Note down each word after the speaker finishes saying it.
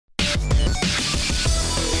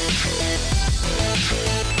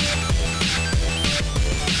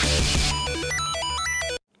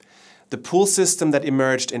The pull system that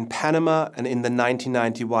emerged in Panama and in the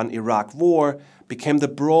 1991 Iraq War became the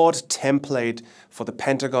broad template for the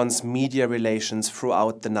Pentagon's media relations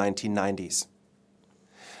throughout the 1990s.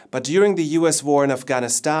 But during the US war in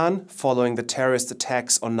Afghanistan, following the terrorist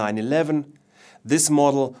attacks on 9/11, this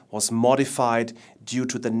model was modified due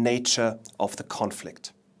to the nature of the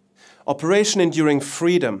conflict. Operation Enduring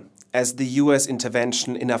Freedom, as the US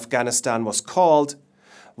intervention in Afghanistan was called,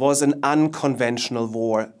 was an unconventional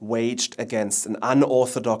war waged against an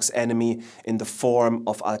unorthodox enemy in the form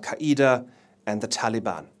of Al-Qaeda and the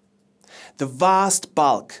Taliban. The vast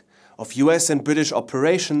bulk of US and British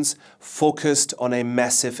operations focused on a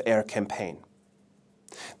massive air campaign.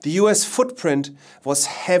 The US footprint was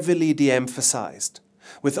heavily de-emphasized,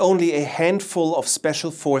 with only a handful of special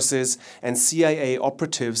forces and CIA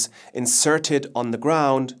operatives inserted on the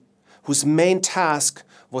ground, whose main task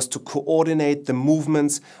was to coordinate the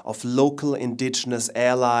movements of local indigenous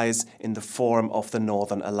allies in the form of the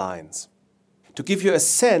Northern Alliance. To give you a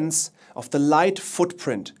sense of the light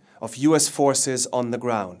footprint of US forces on the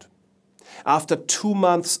ground, after 2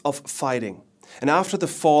 months of fighting and after the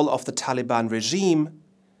fall of the Taliban regime,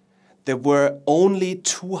 there were only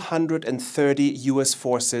 230 US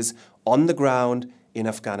forces on the ground in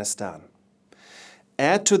Afghanistan.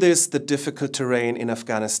 Add to this the difficult terrain in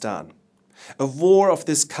Afghanistan. A war of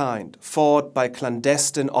this kind, fought by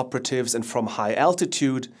clandestine operatives and from high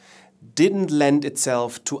altitude, didn't lend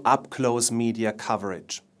itself to up-close media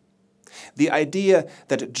coverage. The idea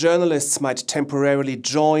that journalists might temporarily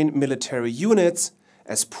join military units,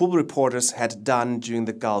 as pool reporters had done during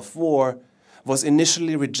the Gulf War, was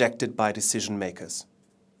initially rejected by decision makers.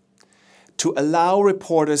 To allow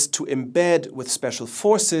reporters to embed with special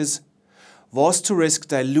forces was to risk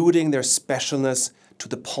diluting their specialness to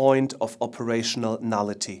the point of operational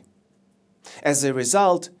nullity. As a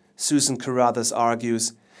result, Susan Carruthers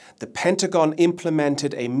argues, the Pentagon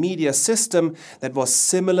implemented a media system that was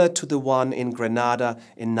similar to the one in Grenada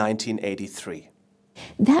in 1983.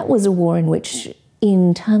 That was a war in which,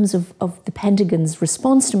 in terms of the Pentagon's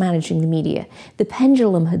response to managing the media, the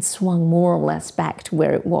pendulum had swung more or less back to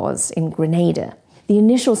where it was in Grenada. The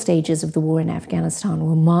initial stages of the war in Afghanistan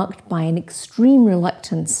were marked by an extreme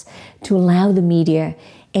reluctance to allow the media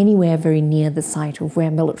anywhere very near the site of where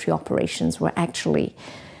military operations were actually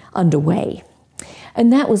underway.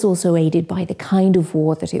 And that was also aided by the kind of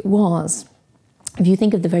war that it was. If you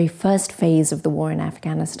think of the very first phase of the war in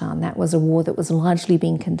Afghanistan, that was a war that was largely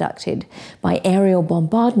being conducted by aerial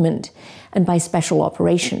bombardment and by special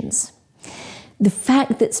operations. The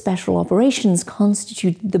fact that special operations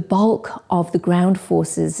constituted the bulk of the ground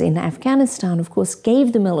forces in Afghanistan, of course,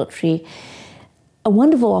 gave the military a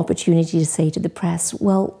wonderful opportunity to say to the press,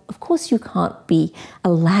 well, of course you can't be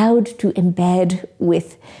allowed to embed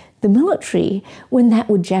with the military when that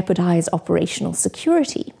would jeopardize operational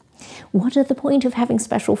security. What are the point of having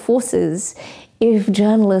special forces if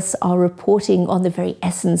journalists are reporting on the very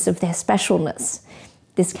essence of their specialness?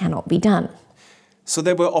 This cannot be done. So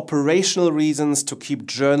there were operational reasons to keep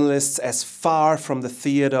journalists as far from the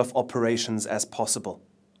theater of operations as possible.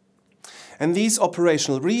 And these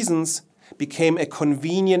operational reasons became a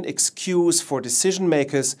convenient excuse for decision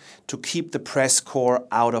makers to keep the press corps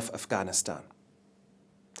out of Afghanistan.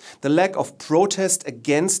 The lack of protest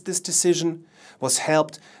against this decision was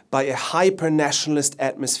helped by a hyper-nationalist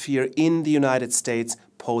atmosphere in the United States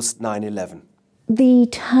post 9/11. The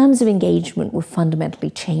terms of engagement were fundamentally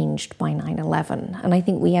changed by 9/11, and I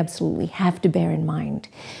think we absolutely have to bear in mind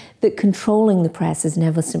that controlling the press is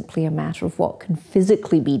never simply a matter of what can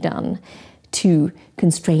physically be done to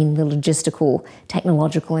constrain the logistical,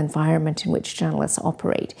 technological environment in which journalists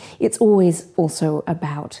operate. It's always also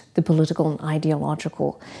about the political and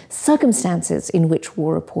ideological circumstances in which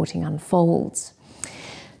war reporting unfolds.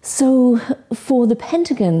 So for the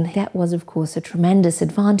Pentagon, that was, of course, a tremendous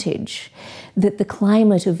advantage, that the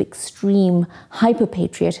climate of extreme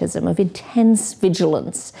hyper-patriotism, of intense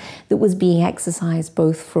vigilance that was being exercised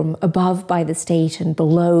both from above by the state and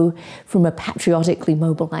below from a patriotically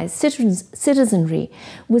mobilized citizenry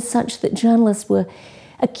was such that journalists were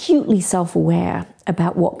acutely self-aware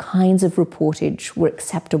about what kinds of reportage were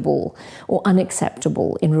acceptable or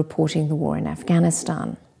unacceptable in reporting the war in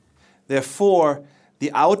Afghanistan. Therefore,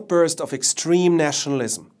 the outburst of extreme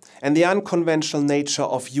nationalism and the unconventional nature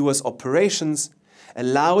of US operations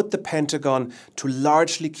allowed the Pentagon to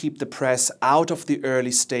largely keep the press out of the early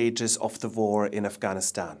stages of the war in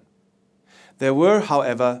Afghanistan. There were,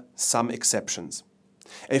 however, some exceptions.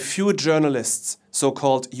 A few journalists,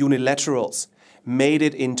 so-called unilaterals, made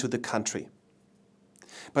it into the country.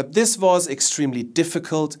 But this was extremely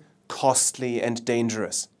difficult, costly, and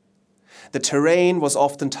dangerous. The terrain was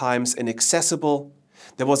oftentimes inaccessible,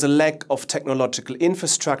 there was a lack of technological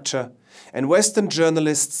infrastructure, and Western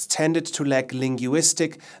journalists tended to lack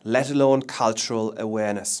linguistic, let alone cultural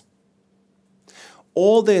awareness.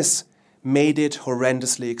 All this made it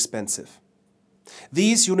horrendously expensive.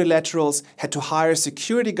 These unilaterals had to hire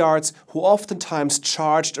security guards who oftentimes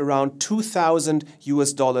charged around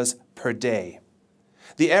 $2,000 per day.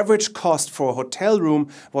 The average cost for a hotel room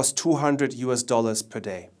was $200 per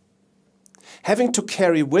day. Having to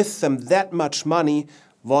carry with them that much money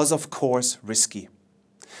was, of course, risky.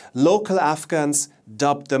 Local Afghans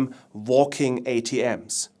dubbed them walking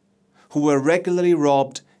ATMs, who were regularly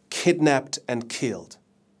robbed, kidnapped, and killed.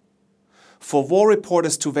 For war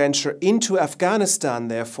reporters to venture into Afghanistan,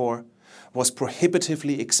 therefore, was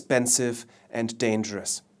prohibitively expensive and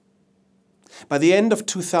dangerous. By the end of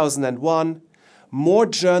 2001, more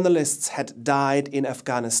journalists had died in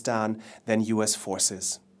Afghanistan than US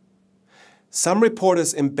forces. Some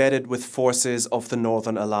reporters embedded with forces of the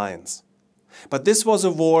Northern Alliance. But this was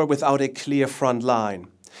a war without a clear front line,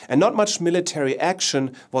 and not much military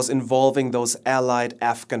action was involving those allied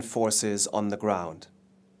Afghan forces on the ground.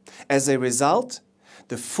 As a result,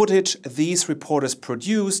 the footage these reporters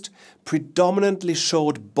produced predominantly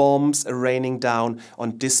showed bombs raining down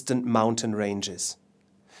on distant mountain ranges.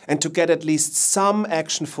 And to get at least some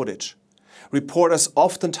action footage, reporters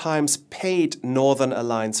oftentimes paid Northern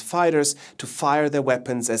Alliance fighters to fire their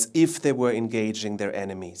weapons as if they were engaging their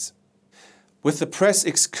enemies. With the press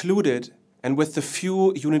excluded and with the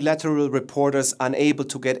few unilateral reporters unable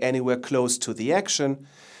to get anywhere close to the action,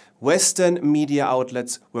 Western media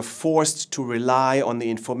outlets were forced to rely on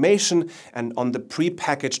the information and on the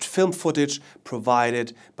pre-packaged film footage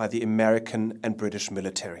provided by the American and British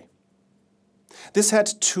military. This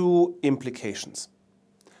had two implications.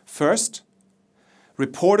 First,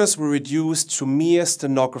 reporters were reduced to mere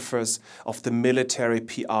stenographers of the military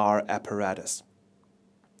PR apparatus.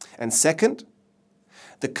 And second,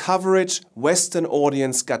 the coverage Western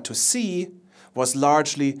audience got to see was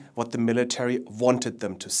largely what the military wanted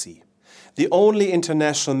them to see. The only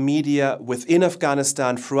international media within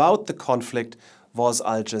Afghanistan throughout the conflict was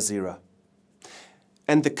Al Jazeera.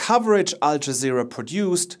 And the coverage Al Jazeera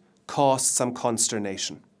produced caused some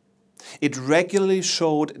consternation. It regularly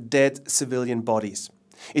showed dead civilian bodies.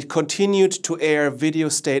 It continued to air video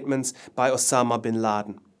statements by Osama bin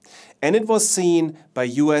Laden. And it was seen by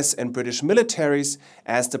US and British militaries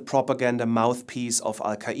as the propaganda mouthpiece of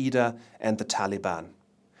Al-Qaeda and the Taliban.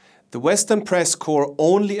 The Western press corps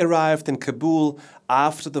only arrived in Kabul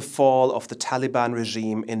after the fall of the Taliban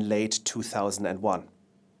regime in late 2001.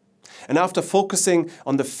 And after focusing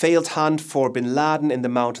on the failed hunt for bin Laden in the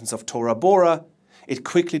mountains of Tora Bora, it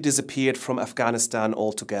quickly disappeared from Afghanistan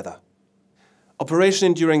altogether. Operation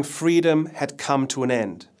Enduring Freedom had come to an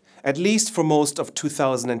end, at least for most of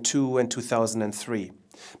 2002 and 2003,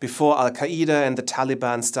 before Al-Qaeda and the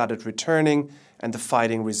Taliban started returning and the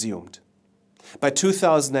fighting resumed. By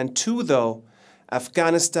 2002, though,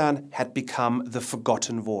 Afghanistan had become the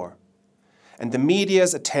forgotten war, and the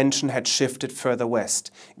media's attention had shifted further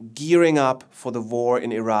west, gearing up for the war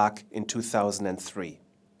in Iraq in 2003.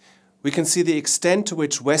 We can see the extent to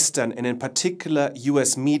which Western, and in particular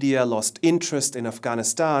US media, lost interest in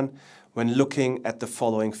Afghanistan when looking at the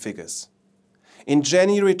following figures. In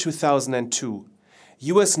January 2002,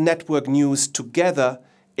 US network news together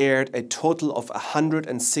aired a total of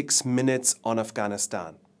 106 minutes on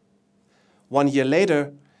Afghanistan. 1 year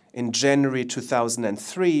later, in January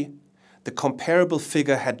 2003, the comparable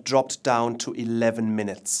figure had dropped down to 11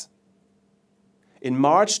 minutes. In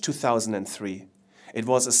March 2003, it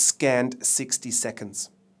was a scant 60 seconds.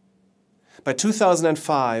 By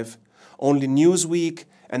 2005, only Newsweek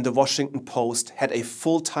and The Washington Post had a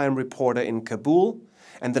full-time reporter in Kabul,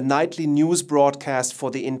 and the nightly news broadcast for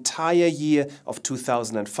the entire year of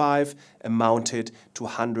 2005 amounted to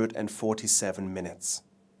 147 minutes.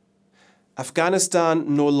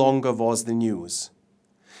 Afghanistan no longer was the news.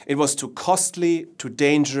 It was too costly, too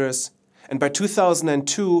dangerous, and by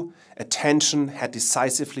 2002, attention had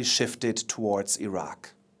decisively shifted towards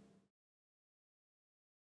Iraq.